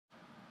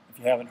if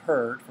you haven't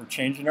heard, we're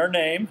changing our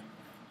name.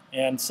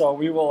 And so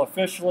we will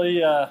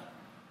officially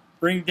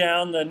bring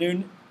down the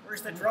new...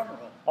 Where's the drum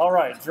roll? All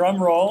right,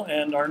 drum roll.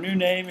 And our new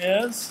name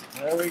is,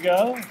 there we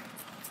go,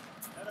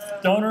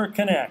 Donor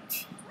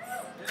Connect.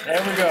 There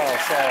we go.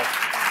 So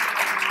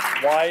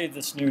why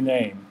this new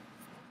name?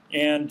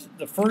 And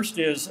the first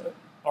is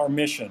our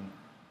mission.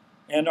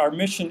 And our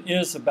mission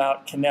is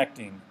about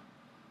connecting.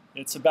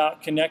 It's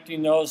about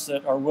connecting those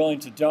that are willing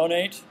to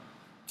donate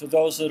to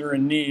those that are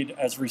in need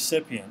as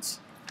recipients.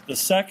 The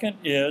second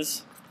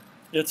is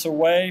it's a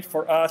way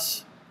for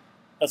us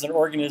as an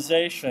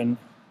organization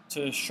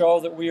to show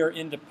that we are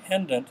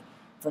independent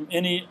from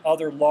any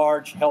other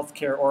large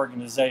healthcare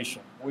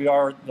organization. We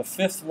are the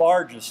 5th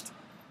largest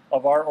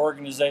of our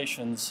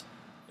organizations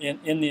in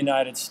the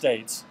United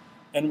States,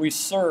 and we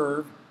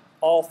serve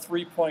all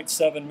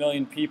 3.7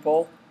 million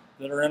people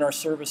that are in our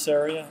service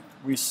area.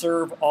 We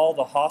serve all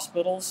the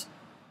hospitals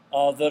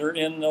that are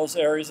in those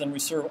areas, and we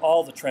serve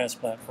all the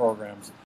transplant programs.